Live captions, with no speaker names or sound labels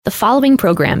The following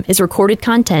program is recorded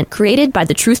content created by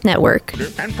the Truth Network.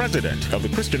 And president of the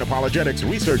Christian Apologetics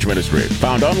Research Ministry,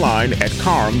 found online at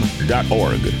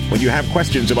carm.org. When you have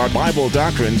questions about Bible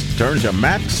doctrines, turn to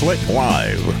Matt Slick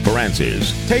Live for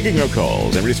answers. Taking your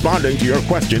calls and responding to your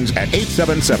questions at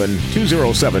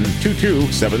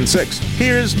 877-207-2276.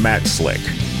 Here's Matt Slick.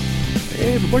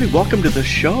 Hey everybody, welcome to the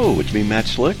show. It's me, Matt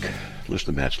Slick.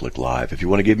 Listen to Matt Slick Live. If you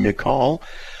want to give me a call,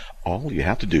 all you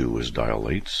have to do is dial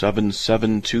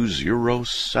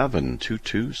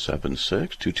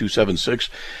 877-207-2276.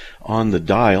 On the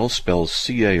dial spells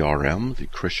CARM, the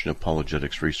Christian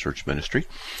Apologetics Research Ministry.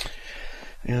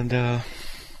 And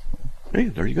hey,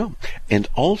 there you go. And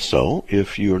also,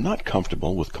 if you're not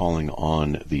comfortable with calling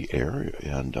on the air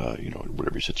and,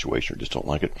 whatever your situation, or just don't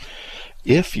like it,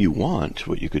 if you want,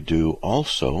 what you could do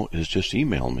also is just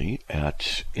email me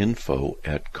at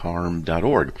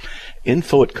info@carm.org.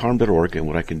 Info@carm.org, and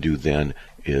what I can do then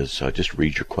is just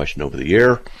read your question over the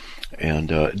air and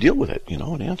deal with it,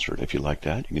 and answer it if you like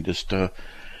that. You can just,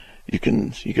 you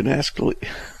can ask me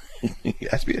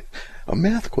a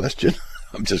math question.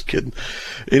 I'm just kidding.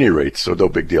 At any rate, so no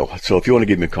big deal. So if you want to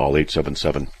give me a call,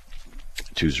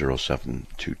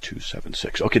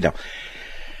 877-207-2276. Okay, now,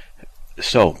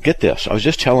 so get this. I was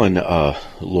just telling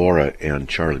Laura and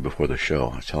Charlie before the show.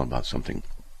 I was telling about something.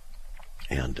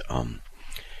 And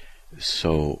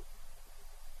so,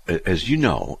 as you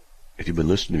know, if you've been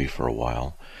listening to me for a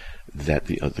while, that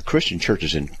the Christian church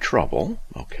is in trouble.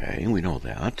 Okay, we know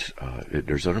that.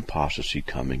 There's an apostasy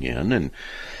coming in, and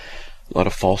a lot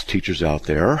of false teachers out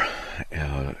there,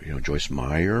 Joyce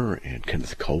Meyer and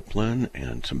Kenneth Copeland,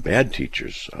 and some bad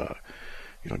teachers,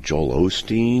 Joel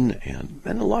Osteen, and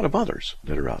a lot of others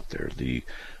that are out there. The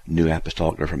New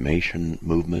Apostolic Reformation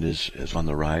movement is on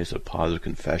the rise, the positive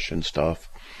confession stuff,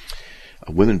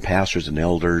 women pastors and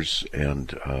elders,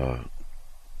 and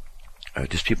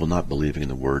just people not believing in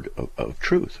the word of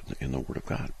truth, in the word of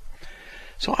God.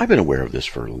 So I've been aware of this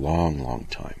for a long, long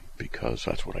time, because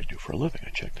that's what I do for a living. I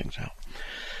check things out.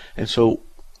 And so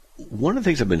one of the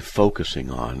things I've been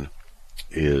focusing on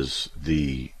is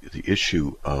the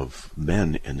issue of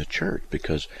men in the church,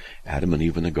 because Adam and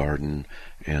Eve in the garden,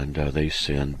 and they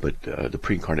sinned, but the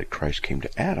pre-incarnate Christ came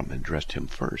to Adam and addressed him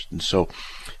first. And so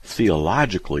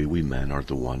theologically, we men are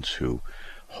the ones who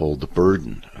hold the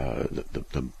burden,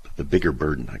 the bigger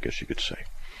burden, I guess you could say.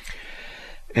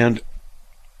 And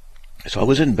so I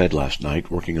was in bed last night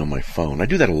working on my phone. I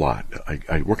do that a lot.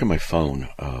 I work on my phone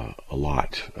a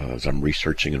lot as I'm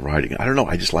researching and writing. I don't know.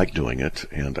 I just like doing it,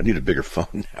 and I need a bigger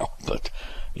phone now. But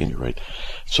at any rate,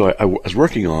 so I was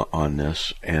working on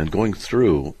this and going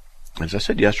through. As I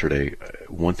said yesterday,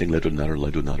 one thing led to another,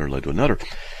 led to another, led to another.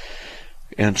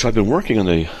 And so I've been working on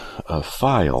a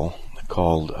file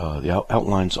called the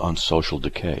Outlines on Social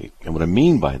Decay. And what I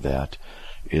mean by that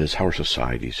is how our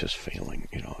society is just failing.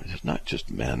 It's not just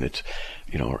men, it's,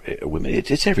 women,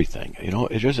 it's everything.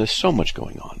 There's so much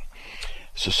going on.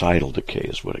 Societal decay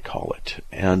is what I call it.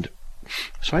 And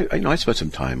so I spent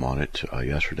some time on it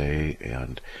yesterday,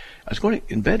 and I was going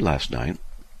in bed last night.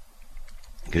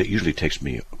 It usually takes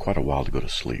me quite a while to go to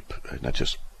sleep, and that's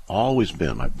just always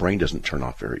been. My brain doesn't turn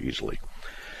off very easily.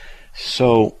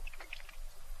 So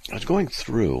I was going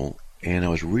through, and I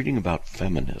was reading about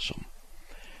feminism,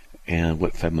 and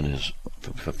what feminism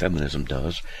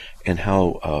does, and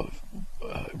how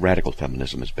radical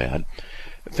feminism is bad.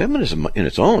 Feminism in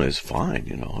its own is fine,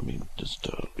 just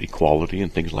equality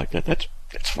and things like that. That's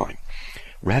fine.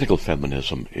 Radical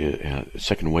feminism,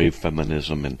 second wave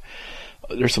feminism, and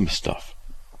there's some stuff.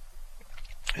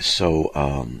 So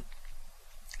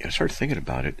I started thinking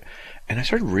about it, and I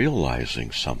started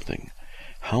realizing something: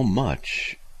 how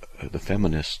much the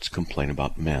feminists complain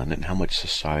about men, and how much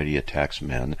society attacks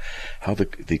men, how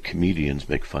the comedians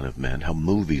make fun of men, how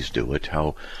movies do it,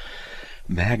 how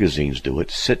magazines do it,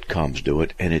 sitcoms do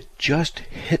it, and it just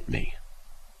hit me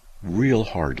real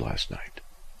hard last night.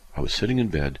 I was sitting in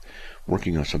bed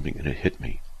working on something, and it hit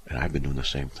me, and I've been doing the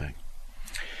same thing.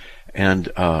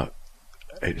 And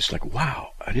it's like,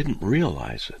 wow, I didn't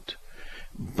realize it.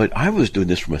 But I was doing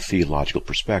this from a theological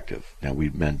perspective. Now, we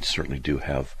men certainly do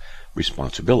have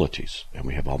responsibilities, and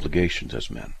we have obligations as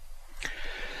men.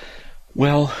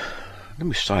 Well, let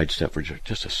me sidestep for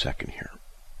just a second here.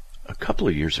 A couple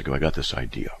of years ago, I got this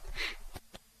idea.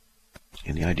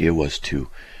 And the idea was to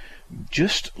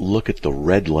just look at the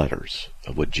red letters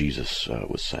of what Jesus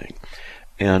was saying.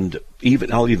 And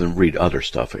I'll even read other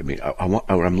stuff. I mean, what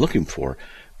I'm looking for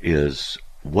is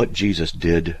what Jesus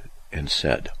did and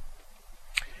said.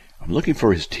 I'm looking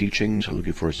for his teachings. I'm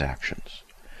looking for his actions.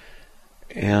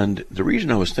 And the reason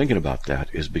I was thinking about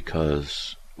that is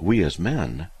because we as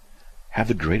men have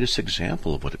the greatest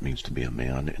example of what it means to be a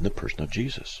man in the person of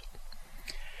Jesus.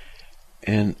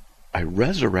 And I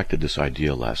resurrected this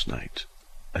idea last night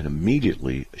and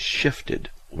immediately shifted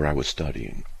where I was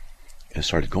studying and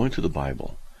started going through the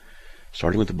Bible,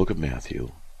 starting with the book of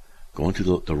Matthew, going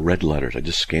through the red letters. I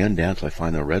just scanned down till I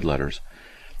find the red letters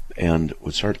and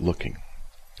would start looking.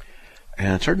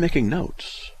 And I started making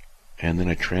notes. And then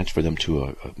I transferred them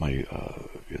to my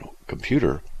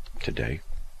computer today.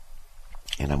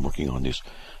 And I'm working on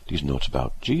these notes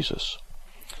about Jesus.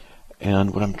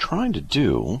 And what I'm trying to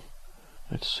do,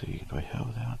 let's see, do I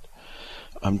have that?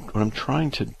 What I'm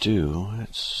trying to do,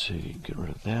 let's see, get rid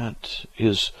of that,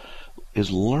 is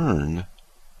learn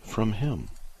from him.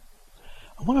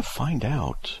 I want to find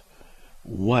out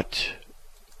what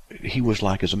he was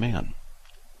like as a man.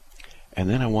 And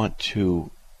then I want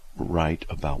to write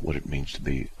about what it means to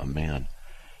be a man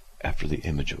after the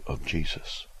image of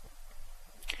Jesus.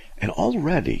 And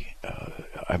already,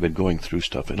 I've been going through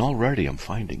stuff, and already I'm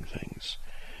finding things.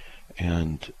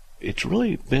 And it's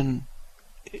really been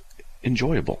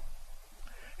enjoyable.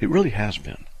 It really has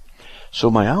been.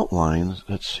 So my outlines,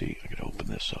 let's see, I could open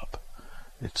this up.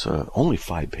 It's only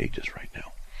 5 pages right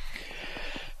now.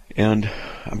 And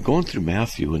I'm going through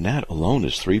Matthew, and that alone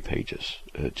is 3 pages,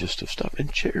 just of stuff. And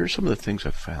here's some of the things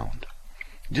I've found.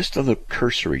 Just on the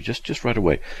cursory, just right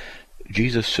away.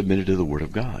 Jesus submitted to the Word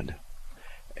of God.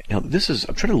 Now, I'm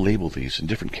trying to label these in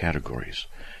different categories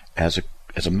as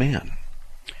a man.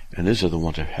 And these are the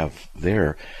ones I have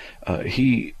there.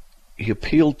 He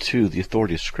appealed to the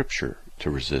authority of Scripture to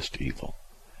resist evil.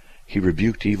 He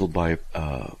rebuked evil by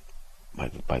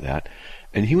that.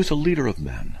 And he was a leader of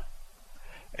men.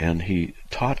 And he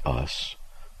taught us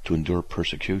to endure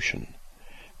persecution.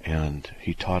 And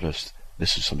he taught us,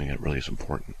 this is something that really is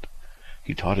important.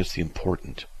 He taught us the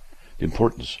importance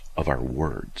of our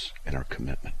words and our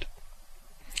commitment.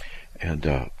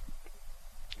 And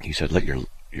he said, let your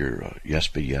yes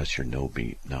be yes, your no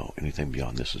be no. Anything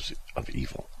beyond this is of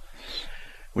evil.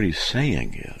 What he's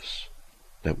saying is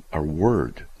that our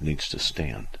word needs to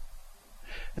stand.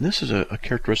 And this is a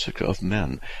characteristic of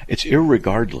men. It's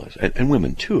irregardless, and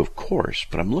women too, of course,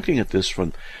 but I'm looking at this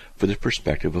for the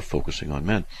perspective of focusing on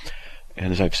men.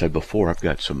 And as I've said before, I've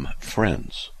got some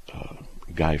friends,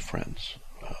 guy friends,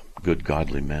 good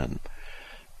godly men,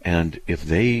 and if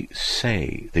they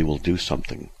say they will do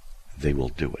something, they will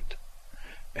do it.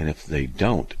 And if they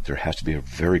don't, there has to be a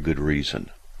very good reason.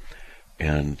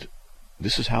 And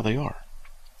this is how they are.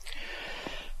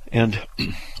 And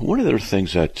one of the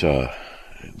things that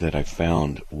I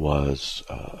found was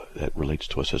that relates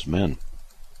to us as men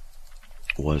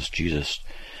was Jesus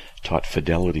taught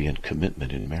fidelity and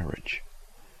commitment in marriage.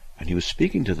 And he was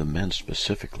speaking to the men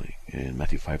specifically in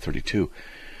Matthew 5:32.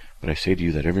 But I say to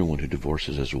you that everyone who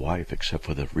divorces his wife, except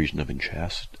for the reason of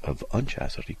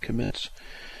unchastity,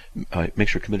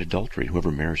 makes her commit adultery.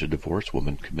 Whoever marries a divorced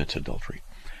woman commits adultery.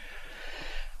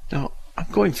 Now,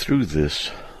 I'm going through this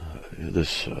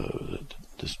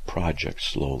project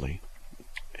slowly,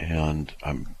 and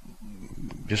I'm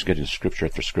just getting scripture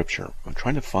after scripture. I'm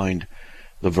trying to find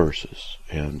the verses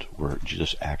and where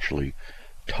Jesus actually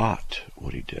taught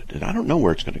what he did. And I don't know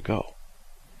where it's going to go.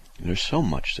 There's so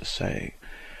much to say.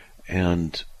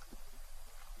 And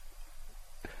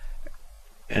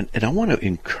I want to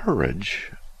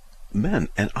encourage men,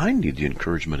 and I need the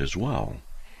encouragement as well,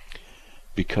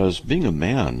 because being a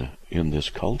man in this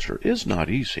culture is not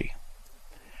easy.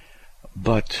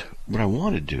 But what I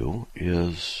want to do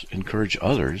is encourage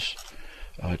others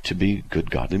to be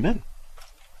good, godly men.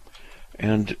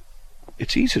 And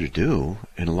it's easy to do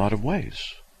in a lot of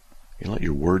ways. You let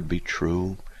your word be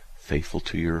true, faithful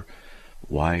to your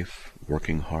wife,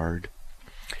 working hard.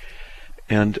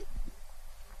 And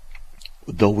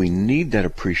though we need that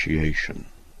appreciation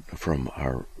from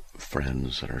our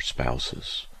friends and our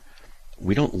spouses,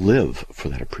 we don't live for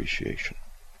that appreciation.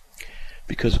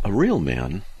 Because a real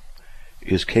man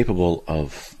is capable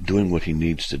of doing what he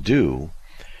needs to do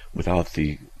without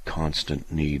the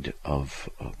constant need of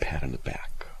a pat on the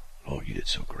back. Oh, you did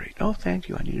so great. Oh, thank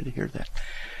you. I needed to hear that.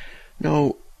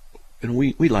 No, and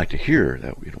we like to hear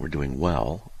that we're doing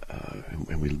well,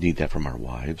 and we need that from our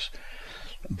wives,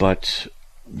 but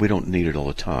we don't need it all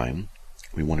the time.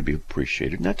 We want to be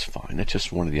appreciated, and that's fine. That's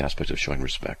just one of the aspects of showing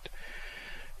respect.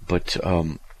 But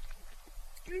one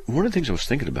of the things I was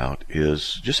thinking about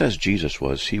is, just as Jesus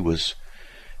was, he was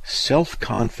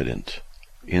self-confident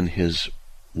in his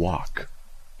walk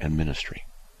and ministry.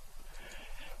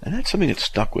 And that's something that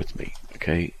stuck with me,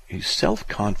 okay? He's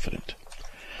self-confident.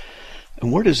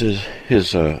 And where does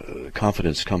his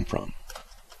confidence come from?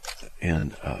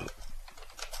 And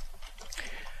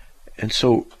And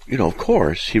so, of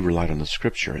course, he relied on the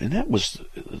Scripture. And that was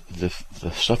the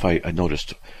stuff I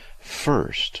noticed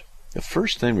first. The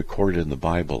first thing recorded in the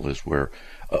Bible is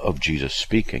of Jesus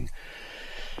speaking,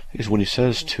 is when he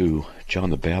says to John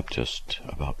the Baptist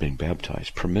about being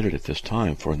baptized, "Permitted at this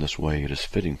time, for in this way it is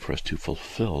fitting for us to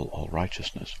fulfill all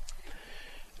righteousness."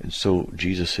 And so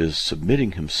Jesus is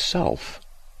submitting himself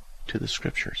to the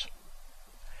Scriptures.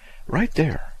 Right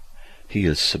there. He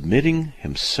is submitting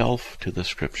himself to the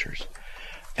Scriptures.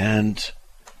 And,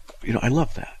 I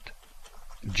love that.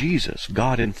 Jesus,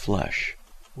 God in flesh,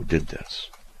 did this.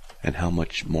 And how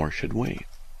much more should we?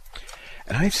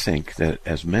 And I think that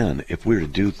as men, if we're to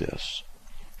do this,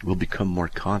 we'll become more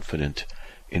confident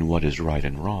in what is right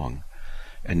and wrong,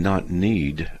 and not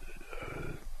need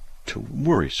to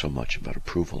worry so much about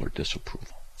approval or disapproval.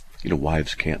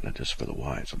 Wives can't, not just for the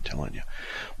wives, I'm telling you.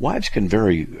 Wives can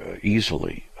very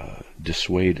easily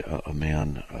dissuade a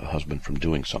husband from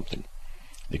doing something.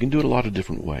 They can do it a lot of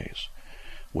different ways,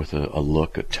 with a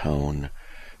look, a tone,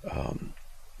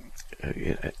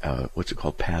 what's it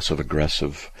called,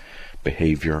 passive-aggressive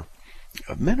behavior.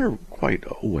 Men are quite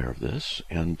aware of this,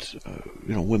 and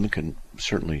women can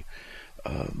certainly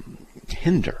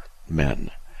hinder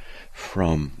men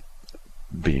from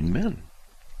being men.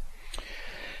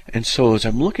 And so as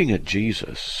I'm looking at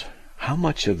Jesus, how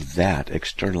much of that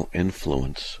external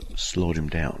influence slowed him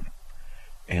down?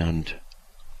 And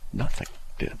nothing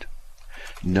did.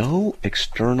 No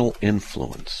external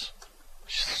influence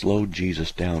slowed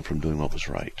Jesus down from doing what was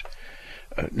right.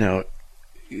 Now,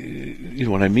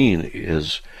 what I mean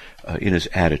is in his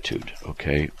attitude,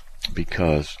 okay?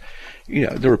 Because,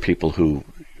 there were people who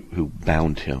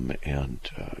bound him and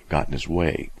got in his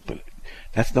way, but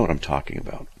that's not what I'm talking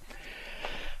about.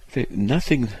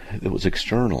 Nothing that was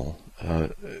external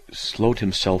slowed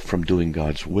himself from doing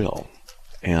God's will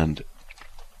and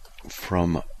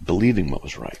from believing what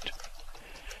was right.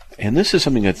 And this is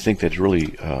something I think that's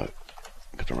really, I'm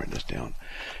going to write this down.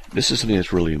 This is something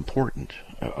that's really important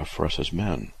for us as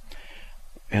men.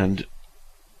 And,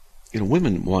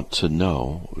 women want to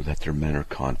know that their men are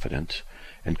confident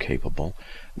and capable,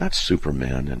 not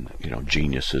supermen and,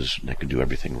 geniuses that can do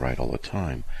everything right all the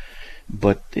time.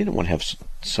 But they don't want to have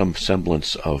some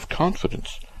semblance of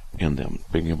confidence in them,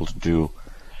 being able to do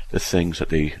the things that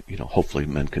they, hopefully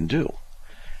men can do.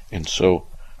 And so,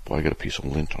 boy, I got a piece of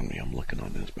lint on me. I'm looking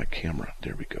on this, my camera.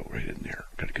 There we go, right in there.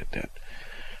 Got to get that.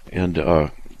 And,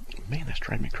 man, that's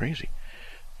driving me crazy.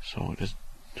 So it is,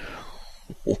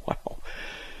 wow.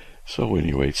 So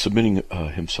anyway, submitting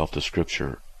himself to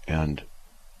Scripture, and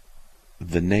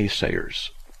the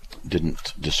naysayers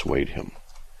didn't dissuade him.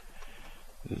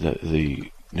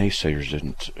 The naysayers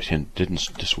didn't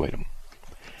dissuade him.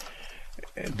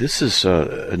 This is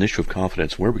an issue of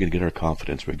confidence. Where are we going to get our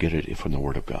confidence? We get it from the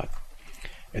Word of God.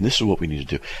 And this is what we need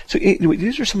to do. So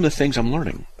these are some of the things I'm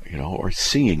learning, or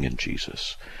seeing in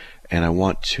Jesus. And I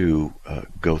want to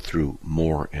go through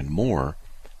more and more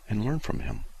and learn from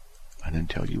him. And then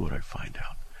tell you what I find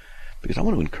out. Because I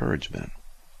want to encourage men.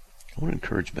 I want to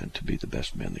encourage men to be the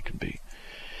best men they can be.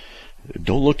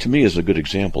 Don't look to me as a good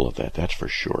example of that, that's for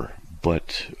sure.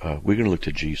 But we're going to look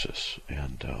to Jesus.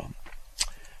 And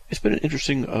it's been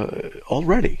interesting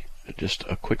already, just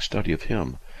a quick study of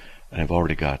him. And I've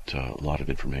already got a lot of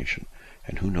information.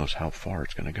 And who knows how far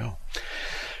it's going to go.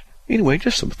 Anyway,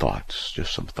 just some thoughts.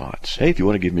 Hey, if you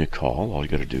want to give me a call, all you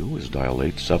got to do is dial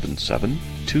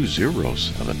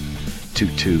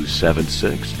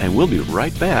 877-207-2276. And we'll be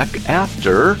right back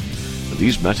after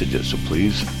these messages. So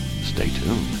please stay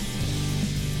tuned.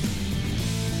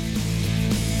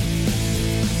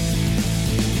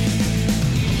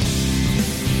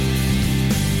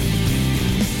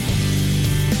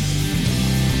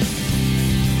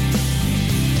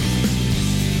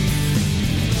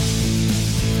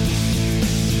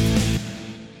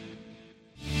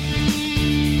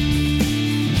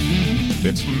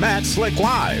 It's Matt Slick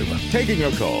Live, taking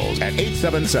your calls at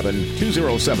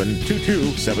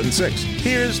 877-207-2276.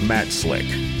 Here's Matt Slick.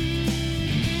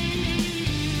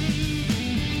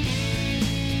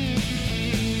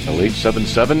 Well,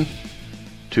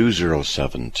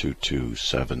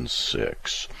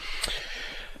 877-207-2276.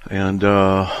 And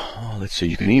let's see,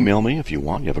 you can email me if you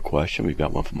want. You have a question. We've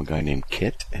got one from a guy named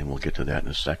Kit, and we'll get to that in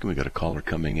a second. We've got a caller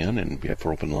coming in, and we have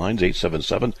 4 open lines,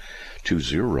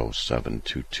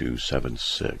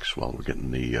 877-207-2276. Well, we're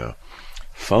getting the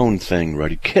phone thing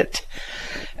ready. Kit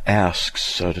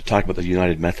asks to talk about the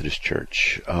United Methodist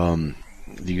Church. The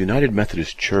United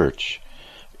Methodist Church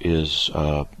is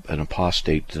an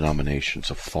apostate denomination.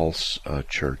 It's a false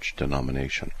church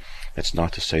denomination. That's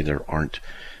not to say there aren't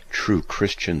true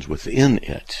Christians within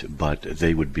it, but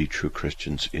they would be true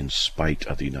Christians in spite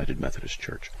of the United Methodist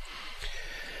Church.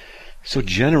 So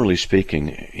generally speaking,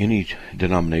 any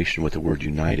denomination with the word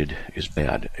united is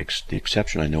bad. The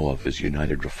exception I know of is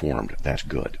United Reformed. That's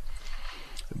good.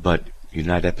 But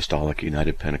United Apostolic,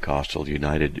 United Pentecostal,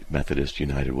 United Methodist,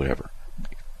 United whatever,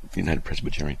 United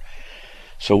Presbyterian.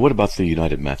 So what about the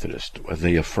United Methodist?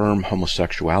 They affirm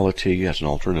homosexuality as an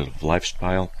alternative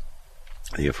lifestyle.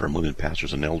 They affirm women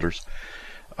pastors and elders.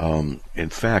 In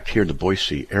fact, here in the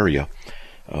Boise area,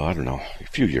 I don't know, a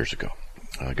few years ago,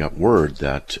 I got word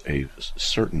that a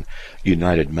certain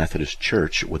United Methodist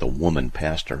church with a woman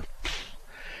pastor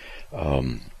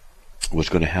was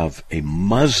going to have a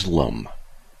Muslim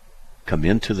come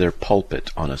into their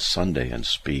pulpit on a Sunday and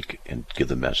speak and give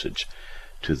the message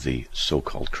to the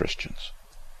so-called Christians.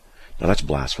 Now that's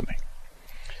blasphemy.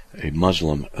 A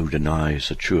Muslim who denies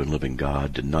the true and living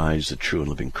God, denies the true and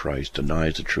living Christ,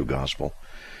 denies the true gospel,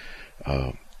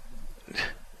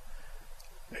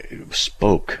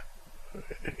 spoke.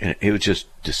 And it was just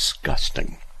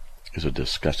disgusting. It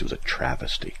was a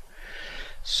travesty.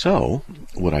 So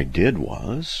what I did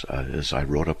was, is I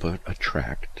wrote up a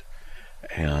tract,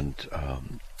 and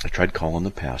I tried calling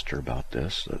the pastor about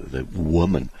this, the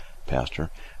woman pastor,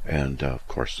 and of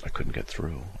course I couldn't get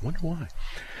through. I wonder why.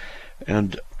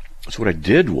 And so what I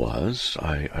did was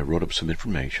I wrote up some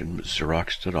information,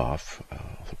 Xeroxed it off,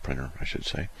 the printer I should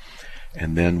say,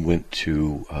 and then went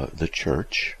to the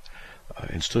church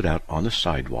and stood out on the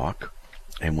sidewalk,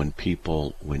 and when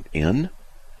people went in,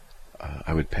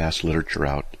 I would pass literature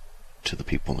out to the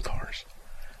people in the cars.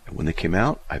 And when they came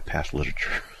out, I passed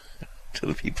literature to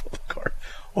the people in the car.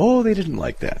 Oh, they didn't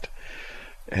like that.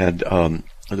 And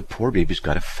the poor babies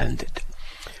got offended.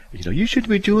 You shouldn't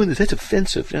be doing this. That's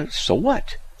offensive. So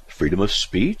what? Freedom of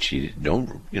speech. You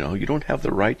don't have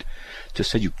the right to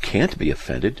say you can't be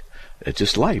offended. It's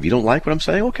just life. You don't like what I'm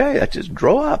saying? Okay, just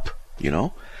grow up.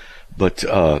 But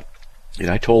I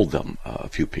told them, a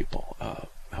few people,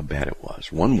 how bad it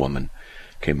was. One woman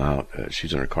came out.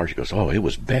 She's in her car. She goes, "Oh, it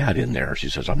was bad in there." She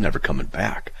says, "I'm never coming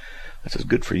back." I says,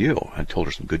 "Good for you." I told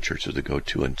her some good churches to go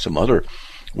to, and some other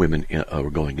women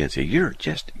were going in and say,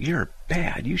 "You're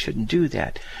bad. You shouldn't do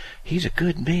that. He's a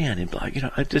good man." And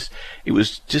it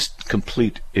was just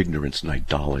complete ignorance and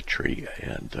idolatry,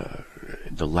 and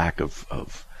the lack of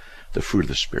the fruit of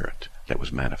the Spirit that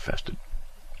was manifested.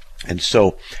 And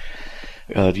so,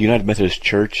 the United Methodist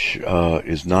Church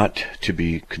is not to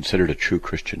be considered a true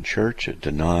Christian church. It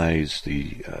denies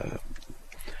the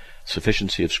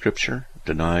sufficiency of Scripture,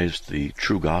 denies the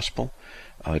true gospel,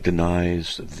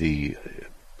 denies the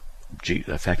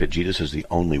fact that Jesus is the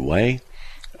only way,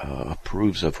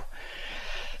 approves of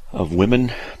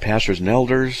women, pastors and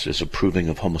elders, is approving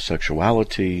of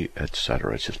homosexuality,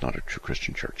 etc. It's just not a true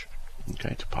Christian church. Okay,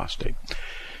 it's apostate.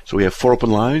 So we have 4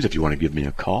 open lines. If you want to give me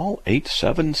a call,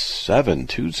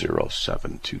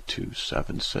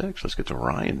 877-207-2276. Let's get to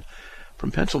Ryan from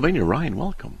Pennsylvania. Ryan,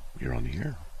 welcome. You're on the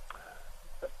air.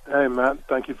 Hey, Matt.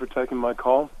 Thank you for taking my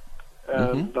call.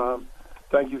 And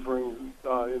thank you for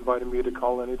inviting me to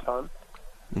call anytime.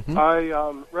 I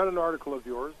read an article of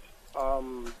yours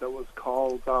that was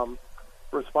called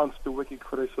Response to Wiki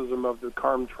Criticism of the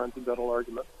Carm Transcendental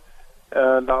Argument.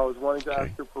 And I was wanting to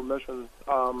ask your permission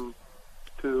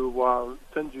to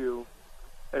send you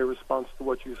a response to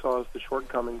what you saw as the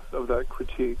shortcomings of that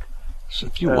critique. So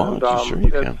if you want, sure you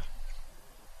can.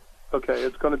 Okay,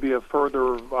 it's going to be a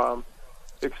further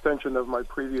extension of my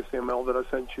previous email that I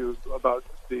sent you about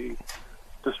the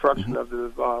destruction of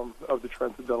the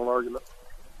transcendental argument.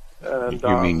 And,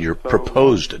 you mean your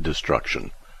proposed destruction?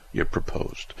 Your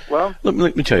proposed. Well,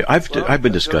 let me tell you, I've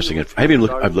been discussing it. I've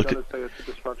looked at. Say it's a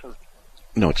destruction.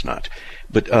 No, it's not.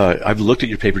 But I've looked at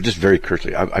your paper just very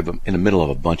quickly. I'm in the middle of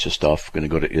a bunch of stuff. Going to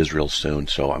go to Israel soon,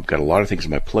 so I've got a lot of things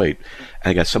on my plate.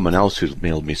 And I got someone else who's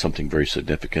mailed me something very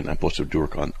significant. I'm supposed to do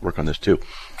work on this too.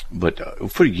 But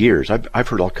for years, I've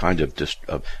heard all kinds of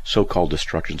so-called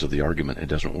destructions of the argument. It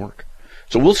doesn't work.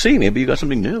 So we'll see. Maybe you got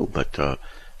something new, but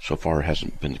so far it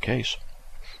hasn't been the case.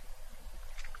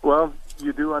 Well,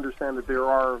 you do understand that there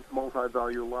are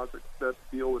multi-value logics that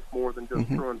deal with more than just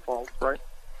true and false, right?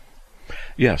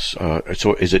 Yes.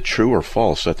 So is it true or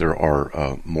false that there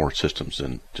are more systems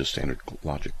than just standard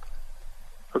logic?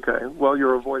 Okay. Well,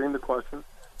 you're avoiding the question.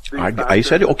 I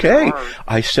said, okay.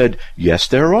 I said, yes,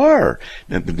 there are.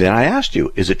 Then I asked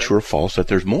you, is it true or false that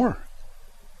there's more?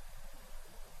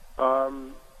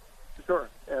 Sure.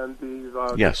 And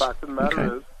the fact of the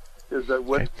matter is that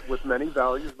with many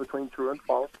values between true and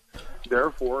false,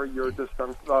 therefore your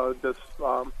disjunctive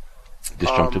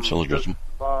syllogism.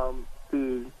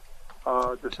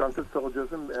 disjunctive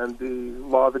syllogism and the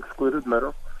law of excluded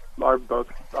matter are both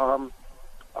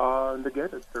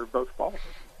negated. They're both false.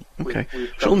 Okay.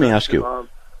 So let me ask you.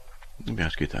 Let me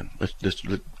ask you then,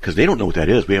 because they don't know what that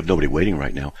is. We have nobody waiting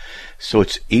right now. So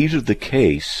it's either the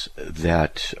case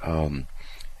that,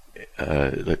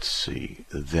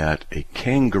 that a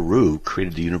kangaroo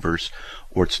created the universe,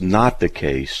 or it's not the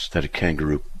case that a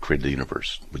kangaroo created the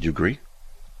universe. Would you agree?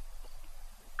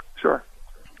 Sure.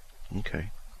 Okay.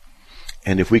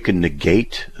 And if we can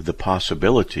negate the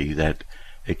possibility that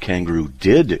a kangaroo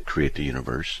did create the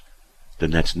universe,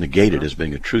 then that's negated as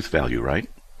being a truth value, right?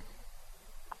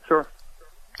 Sure.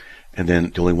 And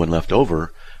then the only one left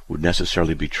over would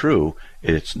necessarily be true.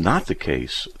 It's not the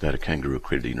case that a kangaroo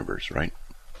created the universe, right?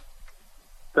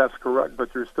 That's correct,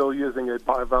 but you're still using a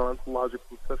bivalent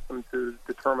logical system to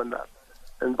determine that.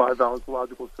 And bivalent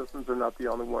logical systems are not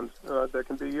the only ones that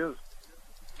can be used.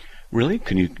 Really?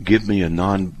 Can you give me a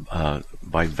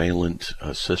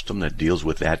non-bivalent system that deals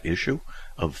with that issue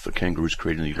of the kangaroos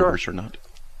creating the universe or not?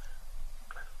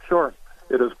 Sure.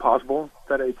 It is possible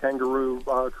that a kangaroo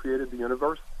created the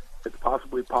universe. It's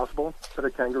possibly possible that a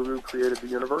kangaroo created the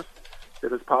universe.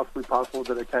 It is possibly possible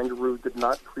that a kangaroo did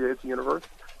not create the universe.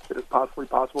 It is possibly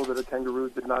possible that a kangaroo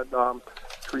did not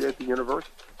create the universe.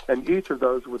 And each of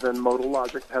those within modal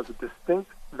logic has a distinct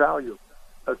value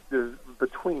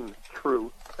between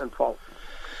true and false.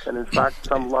 And in fact,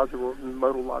 some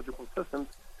modal logical systems,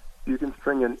 you can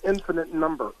string an infinite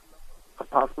number of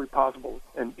possibly possibles,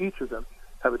 and each of them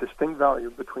have a distinct value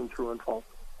between true and false.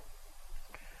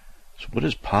 So what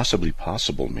does possibly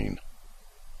possible mean?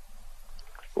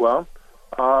 Well,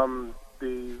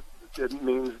 it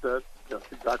means that just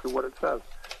exactly what it says,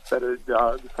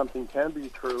 that something can be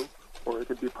true, or it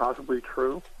could be possibly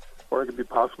true, or it could be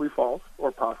possibly false,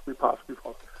 or possibly false.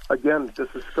 Again, this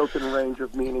is scope and range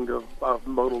of meaning of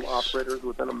modal operators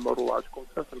within a modal logical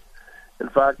system. In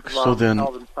fact,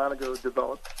 Alvin Flanagan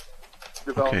developed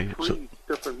three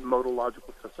different modal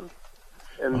logical systems.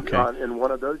 And in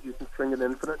one of those, you can string an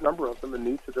infinite number of them, and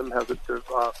each of them has a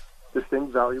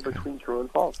distinct value between true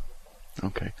and false.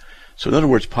 Okay. So in other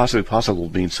words, possibly possible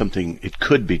means something, it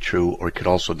could be true, or it could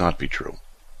also not be true.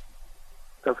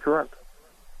 That's correct.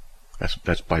 That's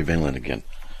bivalent again.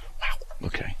 Wow.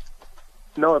 Okay.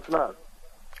 No, it's not.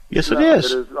 Yes, it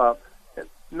is. It is.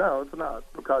 No, it's not,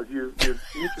 because each of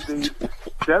these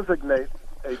designates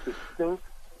a distinct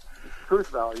truth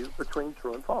value between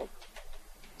true and false.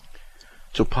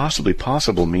 So possibly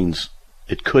possible means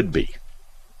it could be,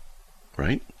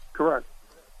 right? Correct.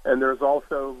 And there's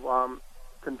also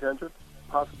contingent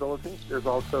possibility. There's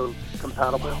also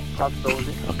compatible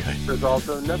possibility. Okay. There's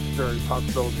also necessary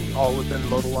possibility, all within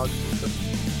modal logical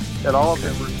systems. And all of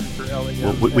them are for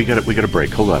LEM. Well, we got a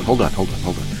break. Hold on.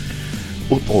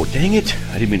 Oh, dang it.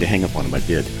 I didn't mean to hang up on him. I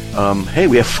did. Hey,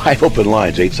 we have 5 open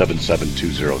lines,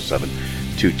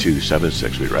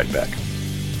 877-207-2276. We'll be right back.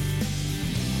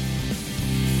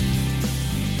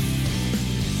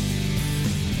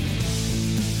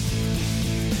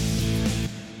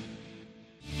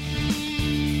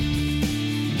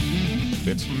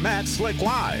 It's Matt Slick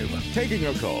Live, taking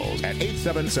your calls at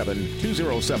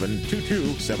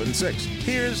 877-207-2276.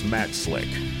 Here's Matt Slick.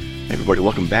 Hey everybody,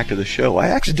 welcome back to the show. I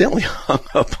accidentally hung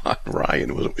up on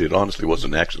Ryan. It honestly was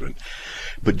an accident.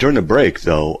 But during the break,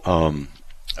 though,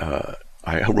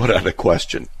 I wrote out a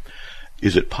question.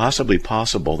 Is it possibly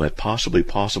possible that possibly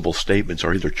possible statements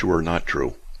are either true or not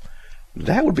true?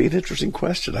 That would be an interesting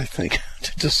question, I think,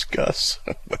 to discuss.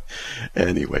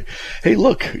 Anyway, hey,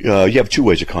 look, you have 2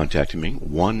 ways of contacting me.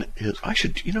 One is,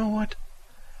 you know what?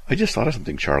 I just thought of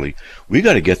something, Charlie. We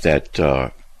got to get that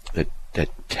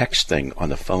text thing on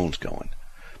the phones going.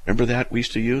 Remember that we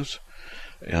used to use?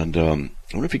 And I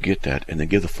wonder if you get that and then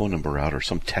give the phone number out or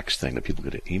some text thing that people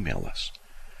could email us.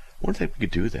 I wonder if we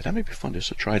could do that. That might be fun just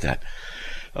to try that.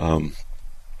 And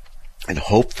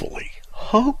hopefully,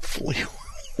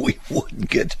 we wouldn't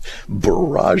get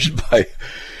barraged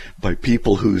by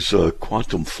people whose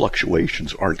quantum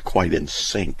fluctuations aren't quite in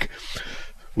sync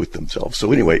with themselves.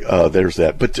 So anyway, there's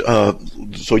that. But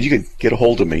so you can get a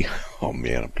hold of me. Oh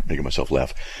man, I'm making myself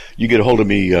laugh. You get a hold of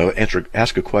me,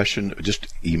 ask a question.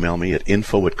 Just email me at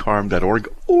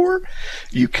info@carm.org, or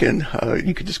you can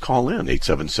just call in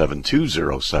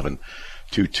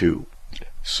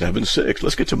 877-207-2276.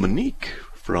 Let's get to Monique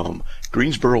from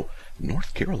Greensboro,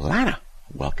 North Carolina.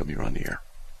 Welcome, you're on the air.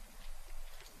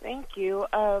 Thank you.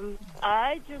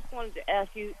 I just wanted to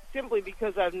ask you, simply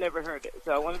because I've never heard it,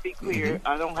 so I want to be clear. Mm-hmm.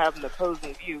 I don't have an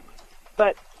opposing view.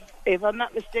 But if I'm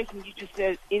not mistaken, you just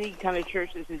said any kind of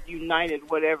church that is united,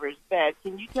 whatever is bad.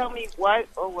 Can you tell me why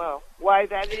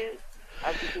that is?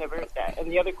 I've just never heard that. And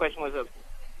the other question was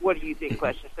what do you think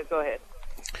question. So go ahead.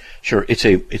 Sure. It's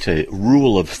a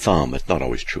rule of thumb. It's not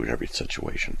always true in every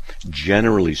situation.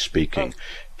 Generally speaking,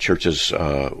 churches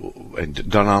and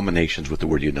denominations with the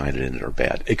word united in it are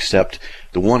bad, except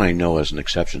the one I know as an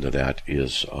exception to that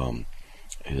is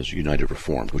United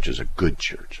Reformed, which is a good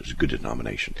church. It's a good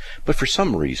denomination. But for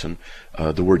some reason,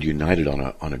 the word united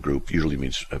on a group usually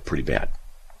means pretty bad.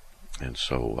 And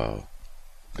so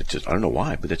it's just, I don't know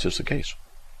why, but that's just the case.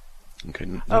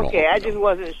 Okay.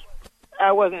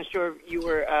 I wasn't sure if you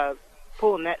were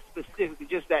pulling that specifically,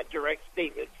 just that direct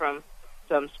statement from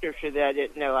some scripture that I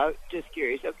didn't know. I was just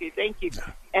curious. Okay, thank you.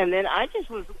 And then I just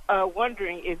was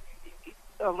wondering if,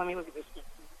 let me look at this.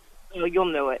 You'll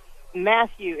know it. In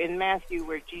Matthew,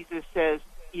 where Jesus says,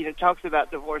 talks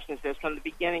about divorce and says, from the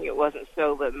beginning it wasn't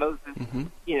so, but Moses,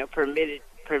 permitted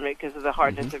because of the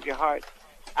hardness of your heart.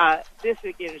 This,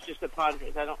 again, is just a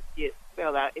ponderance. I don't see it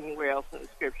spelled out anywhere else in the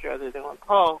scripture other than when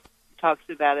Paul talks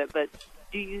about it, but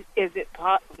is it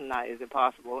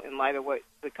possible in light of what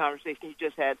the conversation you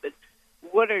just had, but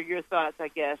what are your thoughts, I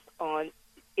guess, on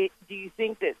it? Do you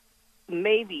think that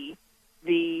maybe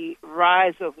the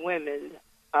rise of women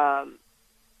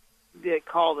that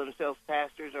call themselves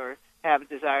pastors or have a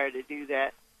desire to do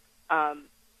that, that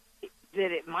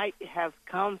it might have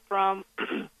come from,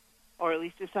 or at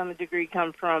least to some degree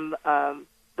come from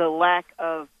the lack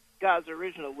of God's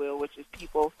original will, which is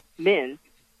men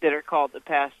that are called the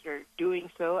pastor doing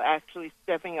so, actually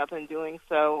stepping up and doing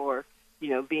so, or,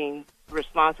 being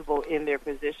responsible in their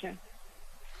position?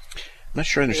 I'm not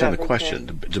sure I understand the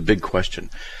question. It's a big question.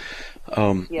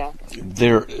 Yeah.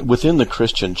 There, within the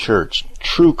Christian church,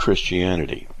 true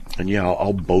Christianity, and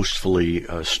I'll boastfully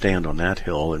stand on that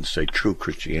hill and say true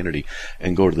Christianity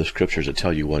and go to the scriptures that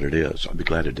tell you what it is. I'll be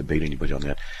glad to debate anybody on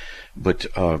that. But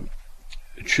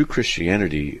true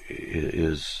Christianity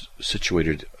is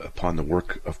situated upon the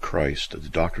work of Christ, the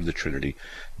doctrine of the Trinity,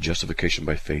 justification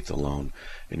by faith alone,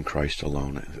 in Christ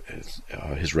alone,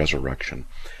 his resurrection,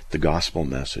 the gospel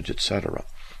message, etc.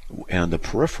 And the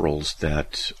peripherals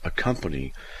that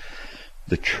accompany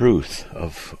the truth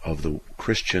of the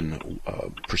Christian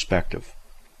perspective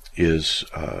is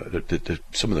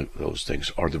some of those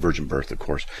things are the virgin birth, of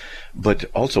course, but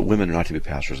also women are not to be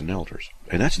pastors and elders,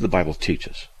 and that's what the Bible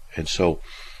teaches. And so,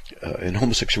 and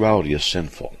homosexuality is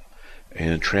sinful,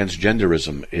 and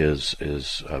transgenderism is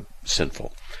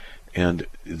sinful, and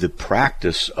the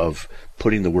practice of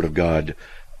putting the Word of God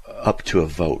up to a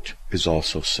vote is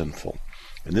also sinful.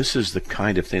 And this is the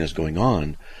kind of thing that's going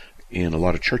on in a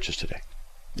lot of churches today,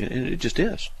 and it just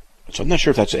is. So I'm not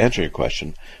sure if that's answering your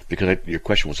question, because your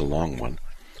question was a long one,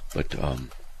 but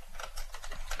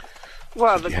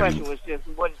well, the question was just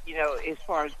what as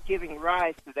far as giving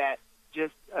rise to that.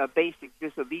 Just basic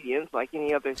disobedience, like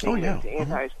any other thing that's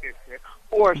anti-scripture,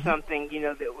 or something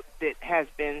that has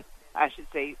been, I should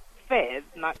say, fed,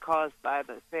 not caused by,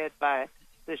 but fed by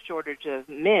the shortage of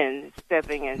men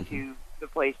stepping into the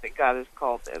place that God has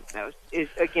called them.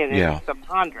 It's a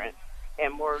ponderance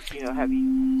and more, have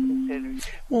you considered?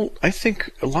 Well, I think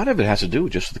a lot of it has to do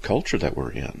with just the culture that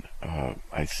we're in.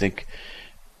 I think.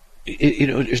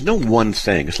 There's no one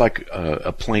thing. It's like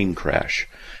a plane crash.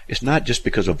 It's not just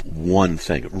because of one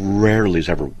thing. It rarely is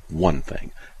ever one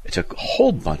thing. It's a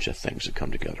whole bunch of things that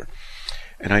come together.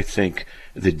 And I think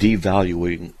the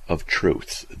devaluing of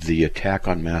truth, the attack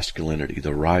on masculinity,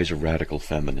 the rise of radical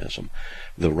feminism,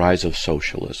 the rise of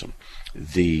socialism,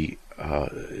 the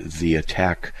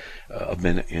attack of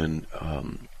men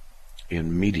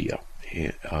in media,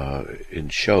 in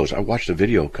shows. I watched a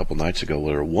video a couple nights ago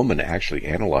where a woman actually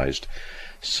analyzed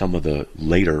some of the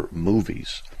later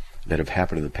movies that have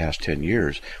happened in the past 10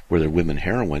 years where they're women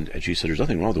heroine, and she said there's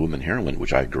nothing wrong with the women heroine,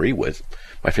 which I agree with.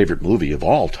 My favorite movie of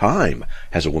all time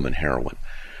has a woman heroine,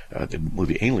 the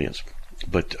movie Aliens.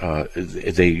 But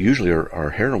they usually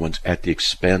are heroines at the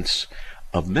expense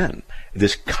of men.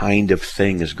 This kind of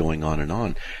thing is going on,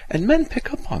 and men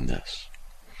pick up on this.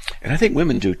 And I think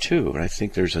women do too, and I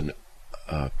think there's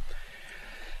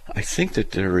I think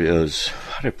that there is,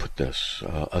 how do I put this,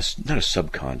 not a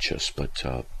subconscious, but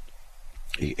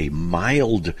a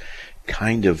mild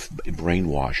kind of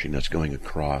brainwashing that's going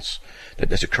across,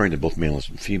 that's occurring to both males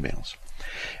and females.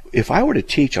 If I were to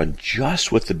teach on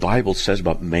just what the Bible says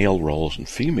about male roles and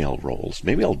female roles,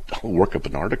 maybe I'll work up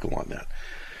an article on that,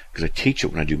 because I teach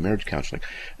it when I do marriage counseling.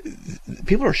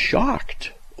 People are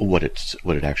shocked what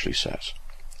it actually says.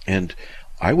 And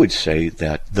I would say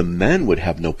that the men would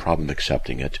have no problem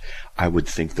accepting it. I would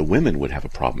think the women would have a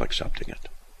problem accepting it,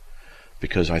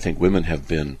 because I think women have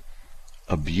been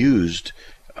abused,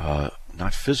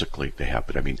 not physically they have,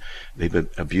 but I mean they've been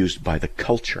abused by the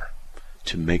culture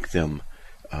to make them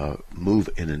move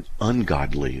in an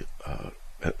ungodly,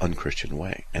 unchristian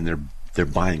way, and they're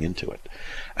buying into it.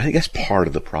 I think that's part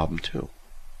of the problem too.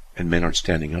 And men aren't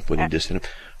standing up when they dissent.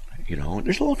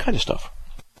 There's all kind of stuff.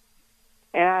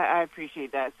 And I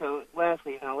appreciate that. So,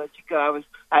 lastly, and I'll let you go.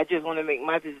 I just want to make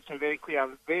my position very clear.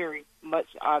 I'm very much,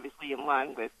 obviously,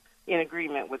 in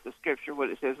agreement with the Scripture, what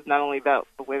it says, not only about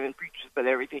the women preachers, but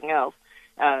everything else.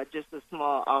 Just a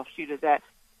small offshoot of that.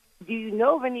 Do you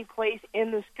know of any place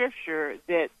in the Scripture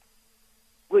that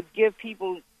would give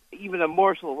people even a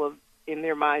morsel of, in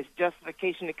their minds,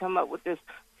 justification to come up with this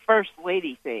first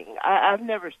lady thing? I've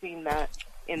never seen that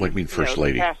in what do you mean, first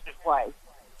lady? The pastor's wife.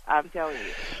 I'm telling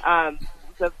you.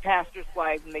 The pastor's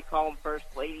wife, and they call them first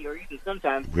lady, or even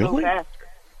sometimes really? co-pastor.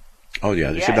 Oh,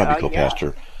 yeah, they should not be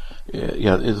co-pastor.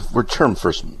 Yeah, we're termed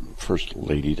first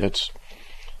lady. It's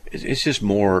just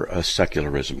more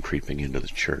secularism creeping into the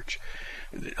church.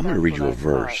 I'm going to read you a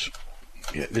verse.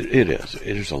 Yeah, it is.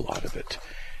 There's a lot of it.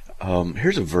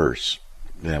 Here's a verse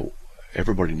that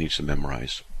everybody needs to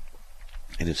memorize,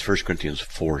 and it's 1 Corinthians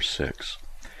 4:6.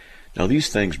 Now these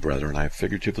things, brethren, I have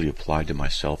figuratively applied to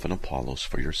myself and Apollos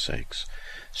for your sakes,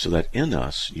 so that in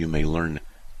us you may learn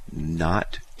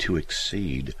not to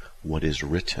exceed what is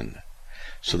written,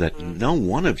 so that no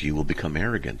one of you will become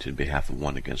arrogant in behalf of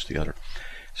one against the other.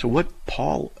 So what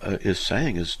Paul is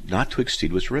saying is not to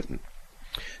exceed what's written.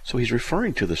 So he's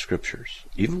referring to the Scriptures,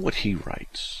 even what he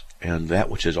writes, and that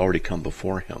which has already come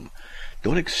before him.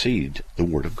 Don't exceed the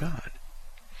Word of God.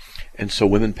 And so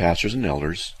women pastors and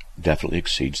elders definitely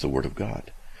exceeds the Word of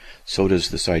God. So does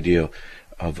this idea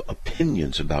of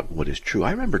opinions about what is true.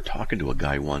 I remember talking to a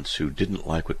guy once who didn't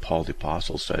like what Paul the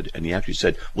Apostle said, and he actually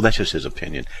said, well, that's just his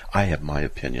opinion. I have my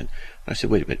opinion. And I said,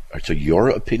 wait a minute, so your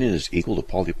opinion is equal to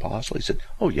Paul the Apostle? He said,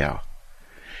 oh, yeah.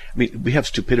 I mean, we have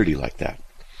stupidity like that.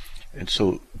 And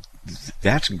so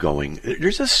that's going,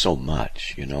 there's just so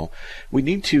much, We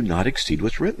need to not exceed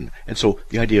what's written. And so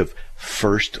the idea of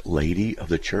first lady of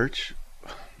the church.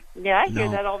 Yeah, I hear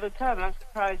that all the time. I'm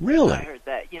surprised really? I heard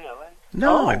that,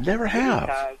 No, I've never have.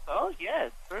 Times. Oh,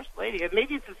 yes, first lady.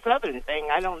 Maybe it's a Southern thing.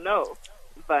 I don't know.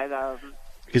 But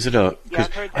is it because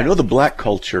I know the black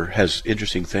culture has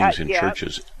interesting things in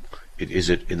churches. Is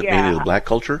it in mainly the black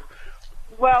culture?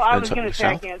 Well, I was going to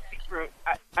say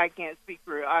I can't speak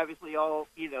for obviously all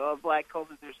a black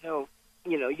culture. There's no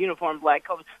uniform black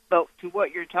culture. But to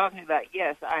what you're talking about,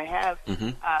 yes, I have.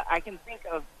 I can think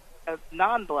of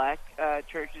non-black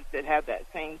churches that have that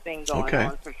same thing going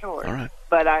on for sure. All right.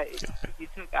 But I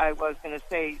was going to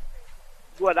say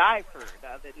what I've heard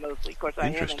of it mostly. Of course, I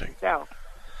am in the South.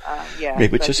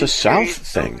 Maybe it's just a South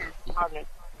thing.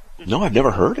 No, I've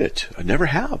never heard it. I never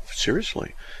have,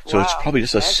 seriously. So it's probably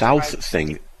just a South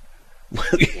thing.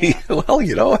 Well,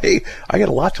 hey, I got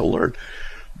a lot to learn.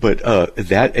 But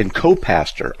that and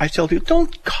co-pastor, I tell people,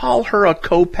 don't call her a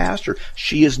co-pastor.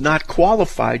 She is not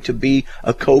qualified to be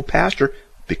a co-pastor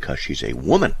because she's a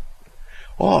woman.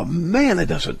 Oh, man, that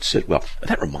doesn't sit well.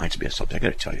 That reminds me of something. I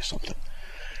got to tell you something.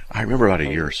 I remember about a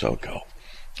year or so ago.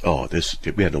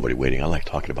 We had nobody waiting. I like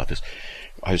talking about this.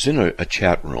 I was in a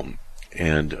chat room,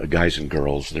 and guys and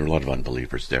girls, there were a lot of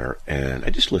unbelievers there, and I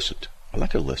just listened. I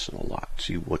like to listen a lot,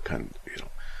 see what kind of,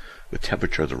 the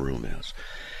temperature of the room is.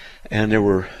 And there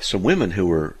were some women who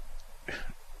were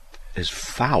as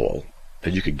foul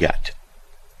as you could get.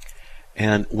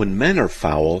 And when men are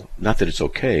foul, not that it's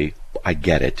okay, I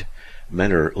get it.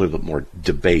 Men are a little bit more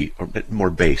more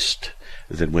based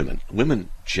than women. Women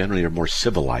generally are more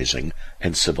civilizing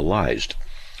and civilized.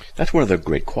 That's one of the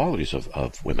great qualities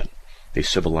of women. They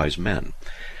civilize men.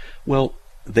 Well,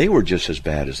 they were just as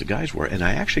bad as the guys were, and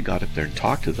I actually got up there and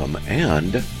talked to them,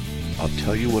 and I'll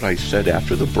tell you what I said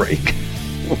after the break.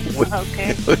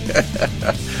 Okay.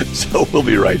 So we'll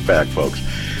be right back, folks,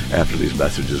 after these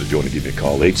messages. If you want to give me a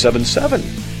call,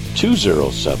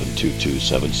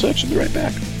 877-207-2276. We'll be right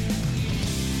back.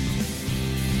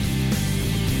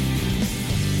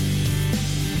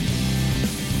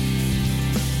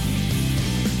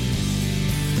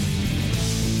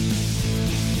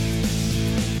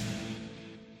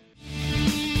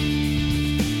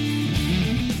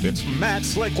 It's Matt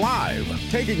Slick Live,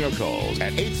 taking your calls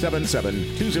at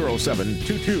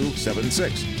 877-207-2276.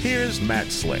 Here's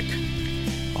Matt Slick.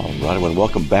 All right, everyone,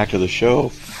 welcome back to the show.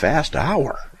 Fast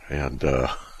hour. And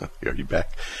are you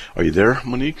back? Are you there,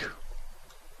 Monique?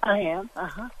 I am,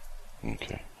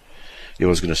 Okay. What I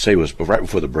was going to say was, right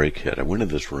before the break hit, I went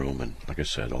into this room, and like I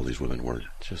said, all these women were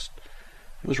just,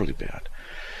 it was really bad.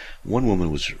 One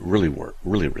woman was really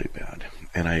bad.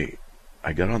 And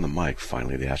I got on the mic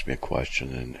finally. They asked me a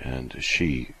question, and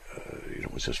she,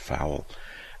 was just foul.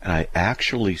 And I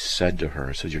actually said to her,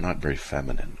 I said, "You're not very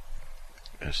feminine."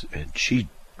 And she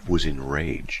was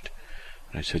enraged.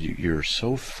 And I said, you're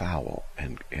so foul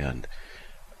and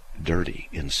dirty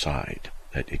inside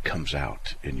that it comes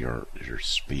out in your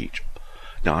speech.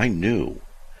 Now, I knew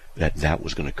that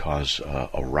was going to cause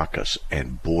a ruckus,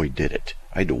 and boy, did it.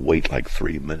 I had to wait like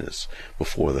 3 minutes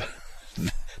before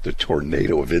the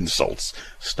tornado of insults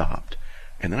stopped.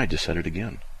 And then I just said it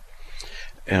again.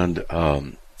 And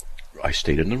I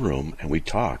stayed in the room, and we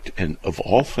talked. And of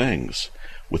all things,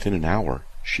 within an hour,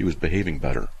 she was behaving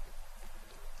better.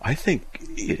 I think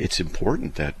it's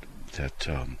important that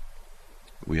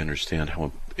we understand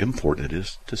how important it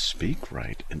is to speak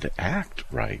right and to act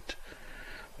right.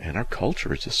 And our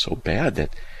culture is just so bad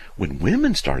that when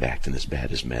women start acting as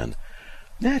bad as men,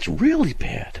 that's really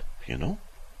bad, you know?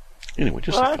 Anyway,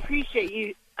 just I appreciate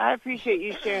you. I appreciate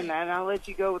you sharing that, and I'll let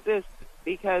you go with this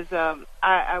because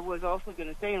I was also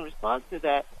going to say in response to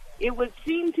that, it would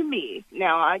seem to me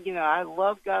now. I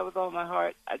love God with all my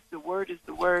heart. The Word is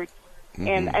the Word,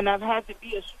 and I've had to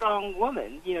be a strong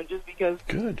woman, just because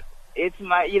it's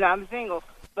my, I'm single.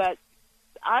 But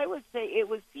I would say it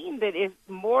would seem that if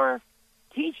more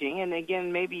teaching, and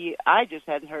again, maybe I just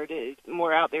hadn't heard it, it's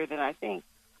more out there than I think,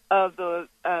 of the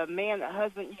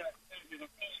husband,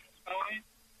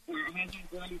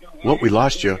 Well, we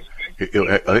lost you.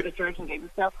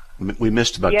 We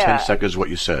missed about 10 seconds what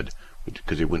you said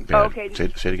because it went bad. Okay. Say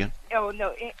it again. Oh,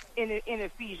 no. In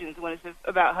Ephesians, when it says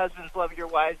about husbands, love your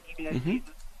wives, even as Jesus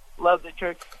loved the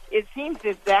church, it seems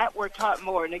if that were taught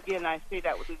more, and again, I say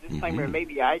that with a disclaimer,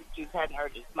 maybe I just hadn't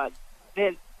heard as much,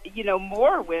 then,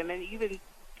 more women, even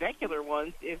secular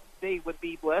ones, if they would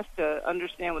be blessed to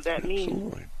understand what that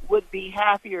means, would be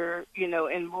happier,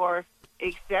 and more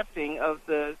accepting of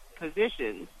the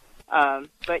position.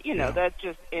 But, that's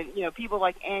just, and, people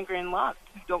like Anger and Locke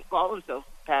who don't call themselves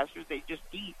pastors, they just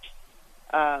teach.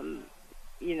 I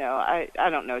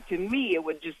don't know. To me, it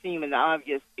would just seem an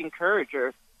obvious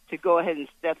encourager to go ahead and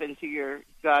step into your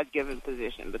God-given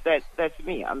position. But that's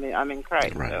me. I'm in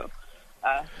Christ. Right. So.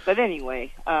 But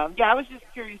anyway, I was just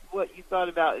curious what you thought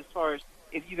about as far as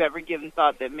if you've ever given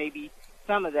thought that maybe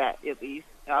some of that, at least,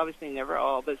 obviously never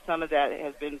all, but some of that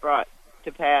has been brought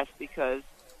to pass because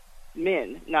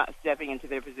men not stepping into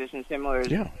their position, similar as,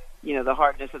 the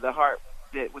hardness of the heart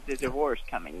that with the divorce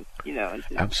coming,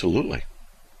 Absolutely.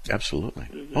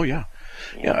 Oh, yeah.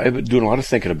 I've been doing a lot of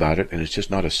thinking about it, and it's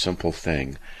just not a simple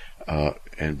thing.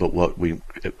 But what we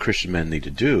Christian men need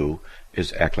to do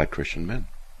is act like Christian men.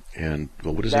 And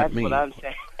what does that mean? That's what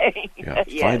I'm saying.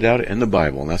 Yes. Find out in the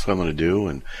Bible, and that's what I'm going to do.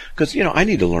 And because I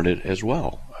need to learn it as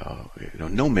well.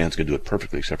 No man's going to do it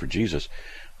perfectly except for Jesus,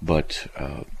 but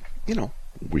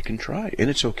we can try, and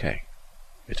it's okay.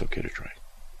 It's okay to try.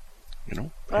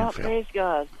 Well, praise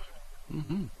God.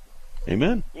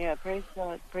 Amen. Yeah, praise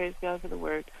God. Praise God for the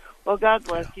word. Well, God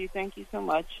bless you. Thank you so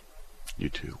much. You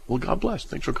too. Well, God bless.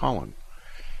 Thanks for calling.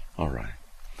 All right.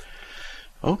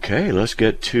 Okay, let's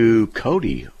get to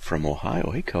Cody from Ohio.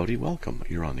 Hey, Cody, welcome.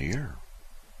 You're on the air.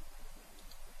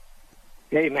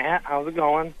 Hey, Matt. How's it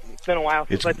going? It's been a while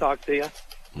since I talked to you.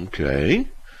 Okay.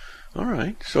 All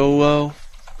right. So,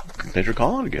 thanks for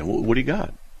calling again. What do you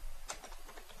got?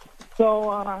 So,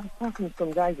 I'm talking to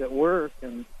some guys at work,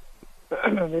 and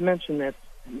they mentioned that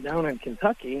down in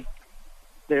Kentucky,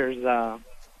 there's a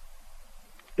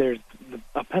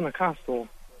Pentecostal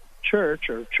church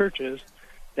or churches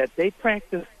that they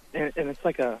practice, and it's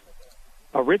like a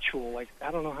ritual. Like,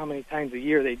 I don't know how many times a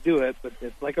year they do it, but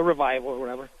it's like a revival or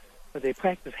whatever. But they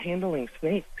practice handling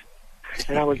snakes.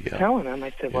 And I was telling them,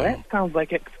 I said, well, that sounds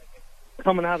like it's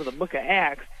coming out of the book of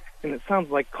Acts, and it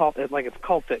sounds like it's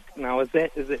cultic. Now, is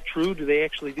it true? Do they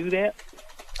actually do that?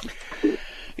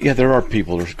 Yeah, there are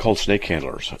people. They're called snake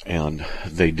handlers, and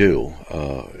they do.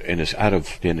 And it's out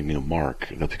of the ending of Mark.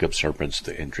 They'll pick up serpents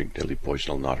and drink deadly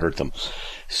poison. Will not hurt them.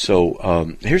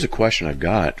 So here's a question I've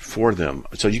got for them.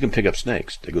 So you can pick up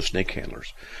snakes. They go snake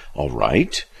handlers. All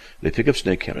right. They pick up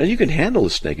snake handlers. And you can handle a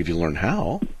snake if you learn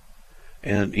how,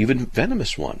 and even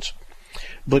venomous ones.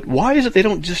 But why is it they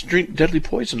don't just drink deadly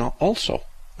poison also?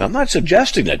 Now, I'm not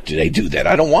suggesting that they do that.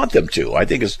 I don't want them to. I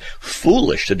think it's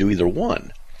foolish to do either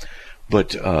one.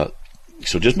 But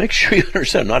so just make sure you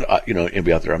understand. I'm not,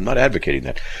 anybody out there, I'm not advocating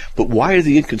that. But why is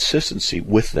the inconsistency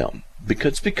with them?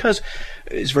 Because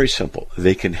it's very simple.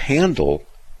 They can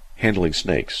handling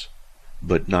snakes,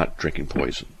 but not drinking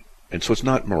poison. And so it's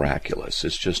not miraculous.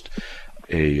 It's just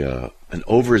an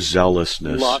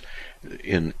overzealousness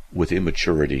with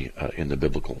immaturity in the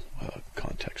biblical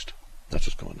context. That's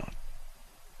what's going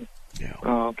on. Yeah.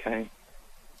 Oh, okay.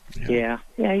 Yeah.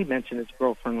 He mentioned his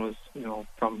girlfriend was,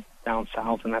 from down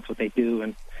south, and that's what they do.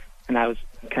 And I was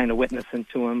kind of witnessing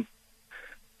to him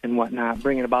and whatnot,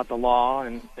 bringing about the law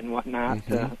and whatnot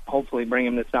to hopefully bring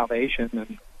him to salvation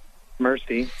and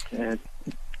mercy. And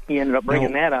he ended up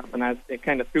bringing that up, and it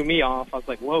kind of threw me off. I was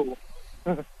like, whoa,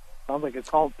 sounds like a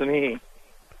cult to me.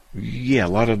 Yeah, a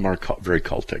lot of them are very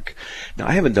cultic. Now,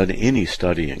 I haven't done any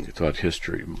studying throughout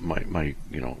history, my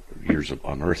years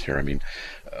on Earth here. I mean,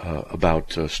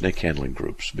 about snake handling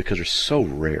groups, because they're so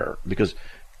rare. Because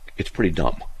it's pretty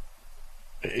dumb.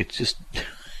 It's just,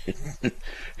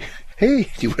 hey,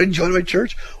 do you want to join my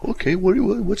church? Okay,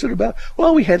 what's it about?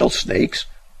 Well, we handle snakes.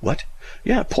 What?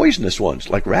 Yeah, poisonous ones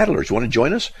like rattlers. You want to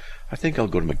join us? I think I'll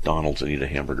go to McDonald's and eat a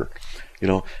hamburger.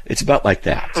 It's about like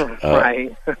that.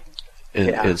 Right.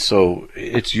 And so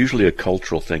it's usually a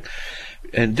cultural thing.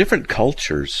 And different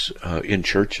cultures in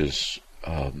churches,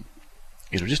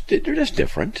 they're just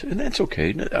different, and that's okay.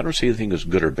 I don't see anything as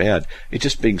good or bad. It's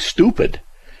just being stupid.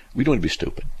 We don't want to be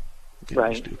stupid.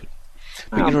 Right. Stupid.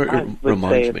 But, it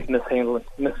reminds me.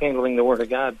 Mishandling the Word of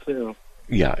God, too.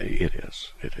 Yeah, it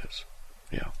is. It is.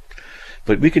 Yeah.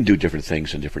 But we can do different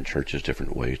things in different churches,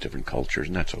 different ways, different cultures,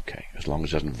 and that's okay, as long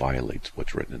as it doesn't violate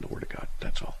what's written in the Word of God.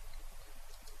 That's all.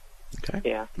 Okay?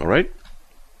 Yeah. All right?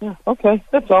 Yeah, okay.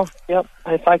 That's all. Yep.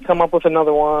 If I come up with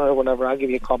another one or whatever, I'll give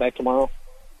you a call back tomorrow.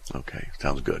 Okay.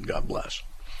 Sounds good. God bless.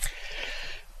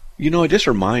 It just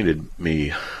reminded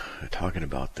me, talking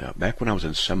about that, back when I was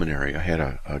in seminary, I had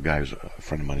a guy who's a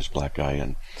friend of mine, this black guy,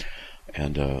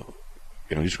 and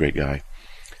he's a great guy.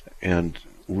 And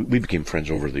we became friends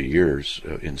over the years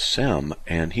in SEM,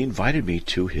 and he invited me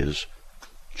to his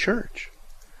church.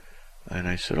 And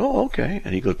I said, oh, okay.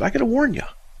 And he goes, I got to warn you.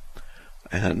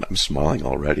 And I'm smiling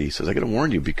already. He says, I got to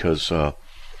warn you because,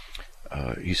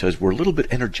 he says, we're a little bit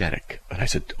energetic. And I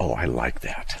said, oh, I like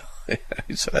that.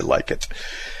 He said, I like it.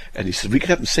 And he said, we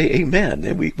get up and say amen.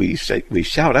 And we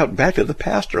shout out back to the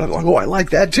pastor. I'm like, oh, I like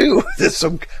that too.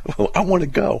 I want to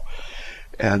go.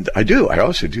 And I do. I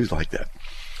also do like that.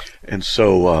 And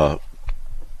so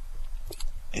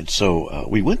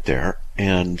we went there,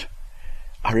 and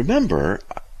I remember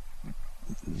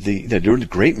they're doing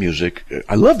great music.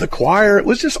 I love the choir. It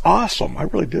was just awesome. I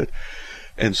really did.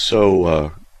 And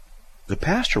so the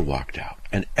pastor walked out,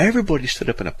 and everybody stood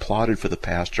up and applauded for the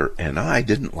pastor, and I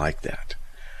didn't like that.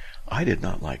 I did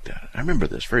not like that. I remember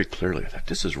this very clearly. I thought,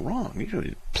 this is wrong. You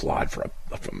don't applaud from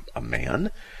a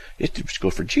man. You have to go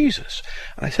for Jesus.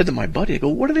 And I said to my buddy, I go,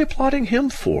 what are they applauding him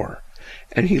for?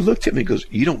 And he looked at me and goes,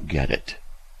 you don't get it.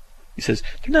 He says,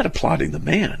 they're not applauding the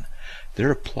man.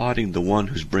 They're applauding the one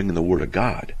who's bringing the Word of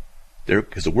God.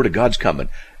 Because the Word of God's coming.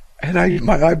 And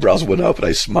my eyebrows went up, and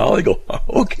I smiled. I go,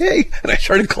 okay. And I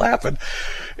started clapping.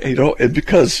 And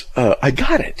because I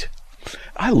got it.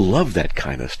 I love that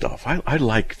kind of stuff. I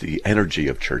like the energy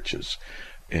of churches.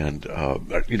 And,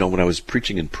 when I was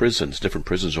preaching in prisons, different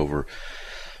prisons over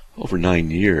 9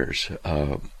 years,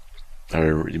 I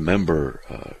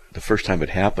remember the first time it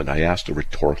happened, I asked a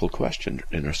rhetorical question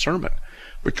in a sermon.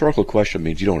 Rhetorical question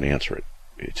means you don't answer it.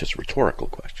 It's just a rhetorical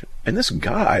question. And this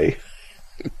guy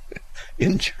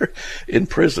in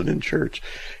prison, in church,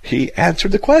 he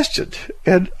answered the question.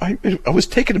 And I was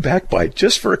taken aback by it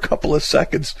just for a couple of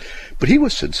seconds. But he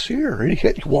was sincere. And and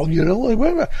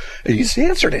he just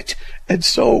answered it. And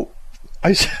so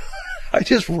I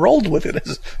just rolled with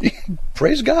it.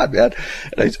 Praise God, man.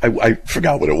 And I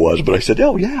forgot what it was, but I said,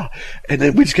 oh, yeah. And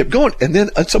then we just kept going. And then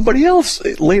somebody else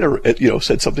later,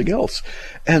 said something else.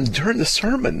 And during the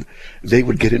sermon, they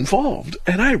would get involved.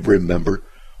 And I remember,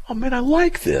 oh, man, I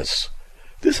like this.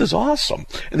 This is awesome.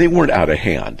 And they weren't out of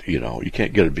hand. You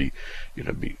can't get to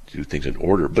do things in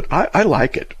order. But I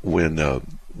like it when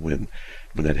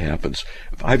that happens.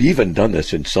 I've even done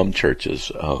this in some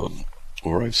churches,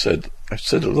 where I've said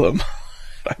to them,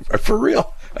 for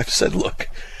real, I've said, look,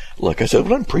 I said,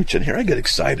 when I'm preaching here, I get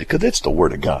excited because it's the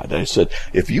Word of God. And I said,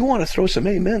 if you want to throw some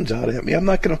amens out at me, I'm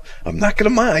not gonna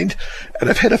mind. And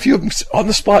I've had a few of them on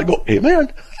the spot go,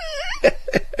 amen.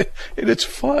 And it's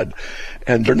fun.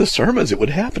 And during the sermons, it would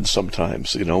happen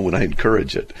sometimes, when I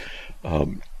encourage it.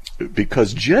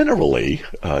 Because generally,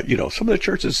 some of the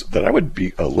churches that I would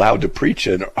be allowed to preach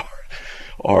in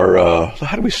are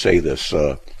how do we say this?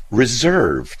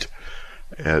 Reserved.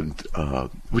 And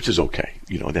which is okay,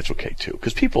 that's okay too,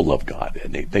 because people love God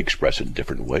and they express it in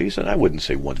different ways, and I wouldn't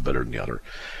say one's better than the other.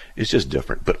 It's just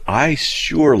different. But I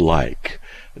sure like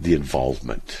the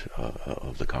involvement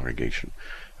of the congregation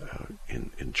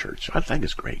in church. I think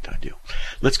it's great. I do.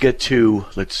 Let's get to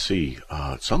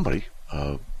somebody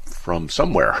from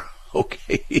somewhere.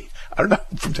 Okay, I don't know,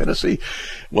 from Tennessee.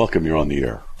 Welcome. You're on the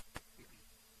air.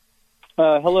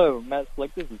 Hello, Matt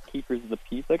Slick. This is Keepers of the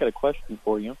Peace. I got a question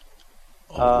for you.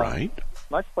 All right.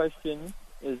 My question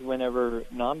is whenever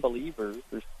non-believers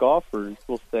or scoffers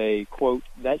will say, quote,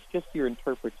 "That's just your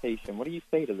interpretation." What do you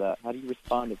say to that? How do you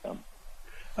respond to them?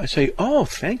 I say, "Oh,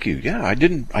 thank you. Yeah, I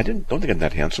don't think I'm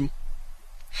that handsome."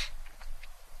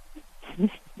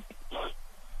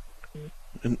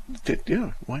 And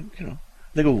yeah, why,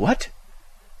 they go, "What?"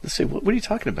 They say, "What are you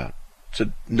talking about?" I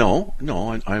said, "No,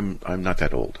 I'm not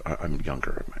that old. I'm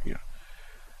younger."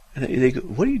 And they go,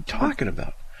 "What are you talking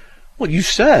about?" Well, you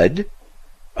said.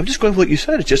 I'm just going with what you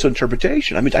said. It's just an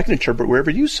interpretation. I mean, I can interpret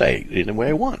wherever you say in the way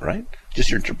I want, right?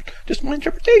 Just my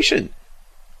interpretation.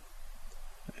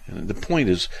 And the point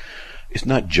is, it's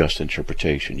not just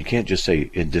interpretation. You can't just say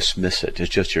and dismiss it.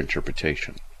 It's just your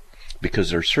interpretation. Because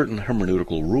there are certain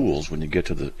hermeneutical rules when you get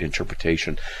to the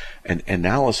interpretation and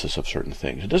analysis of certain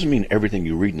things. It doesn't mean everything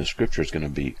you read in the Scripture is going to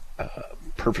be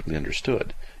perfectly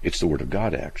understood. It's the Word of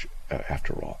God,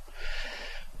 after all.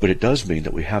 But it does mean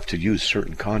that we have to use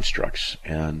certain constructs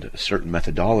and certain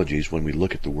methodologies when we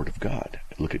look at the Word of God.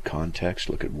 Look at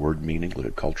context, look at word meaning, look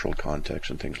at cultural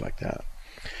context and things like that.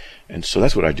 And so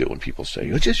that's what I do when people say,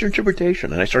 "It's just your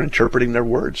interpretation." And I start interpreting their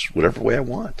words whatever way I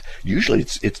want. Usually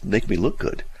it's make me look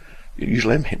good.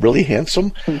 Usually I'm really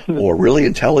handsome or really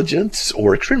intelligent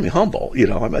or extremely humble.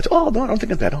 I'm like, "Oh, no, I don't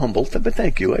think I'm that humble, but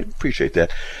thank you. I appreciate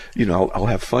that." I'll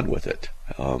have fun with it.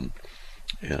 So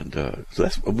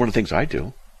that's one of the things I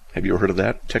do. Have you ever heard of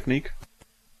that technique?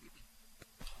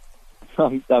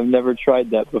 I've never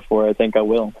tried that before. I think I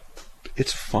will.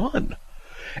 It's fun.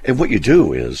 And what you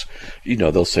do is,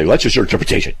 they'll say, "Well, that's just your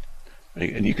interpretation."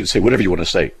 And you can say whatever you want to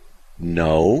say.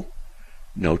 No,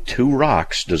 2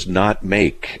 rocks does not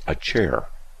make a chair.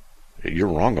 You're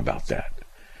wrong about that.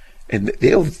 And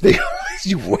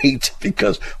you wait,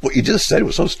 because what you just said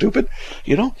was so stupid,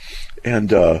 and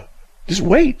just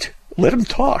wait. Let them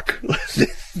talk.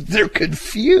 They're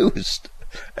confused,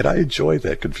 and I enjoy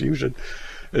that confusion.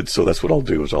 And so that's what I'll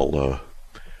do. Is I'll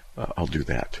do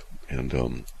that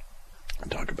and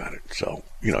talk about it. So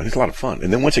it's a lot of fun.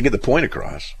 And then once I get the point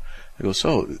across, I go,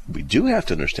 "So we do have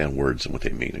to understand words and what they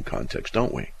mean in context,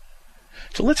 don't we?"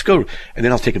 So let's go, and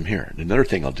then I'll take them here. And another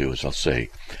thing I'll do is I'll say,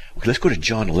 "Okay, let's go to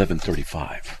John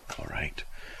 11:35." All right.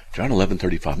 John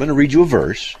 11:35. I'm going to read you a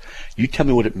verse. You tell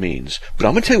me what it means. But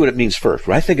I'm going to tell you what it means first,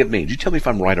 what I think it means. You tell me if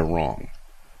I'm right or wrong.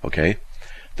 Okay?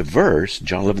 The verse,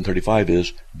 John 11:35,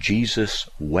 is Jesus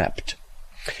wept.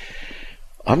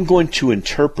 I'm going to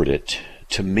interpret it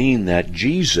to mean that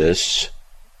Jesus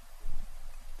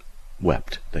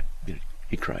wept. That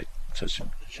he cried, shed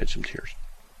some tears.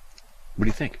 What do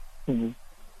you think? Mm-hmm.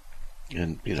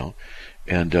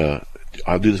 And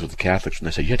I'll do this with the Catholics when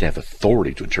they say, "You have to have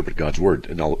authority to interpret God's Word."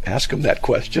 And I'll ask them that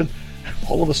question.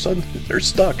 All of a sudden, they're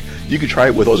stuck. You can try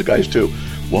it with those guys too.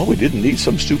 "Well, we didn't need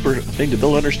some super thing to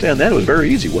build understand that. It was very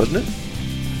easy, wasn't it?"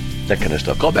 That kind of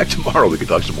stuff. Call back tomorrow. We can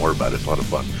talk some more about it. It's a lot of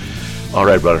fun. All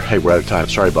right, brother. Hey, we're out of time.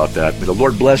 Sorry about that. May the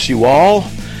Lord bless you all.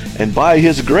 And by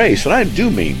His grace, and I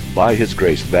do mean by His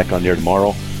grace, back on there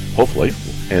tomorrow, hopefully.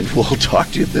 And we'll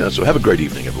talk to you then. So have a great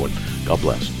evening, everyone. God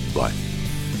bless. Bye.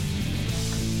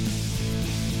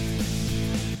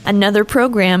 Another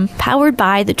program powered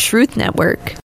by the Truth Network.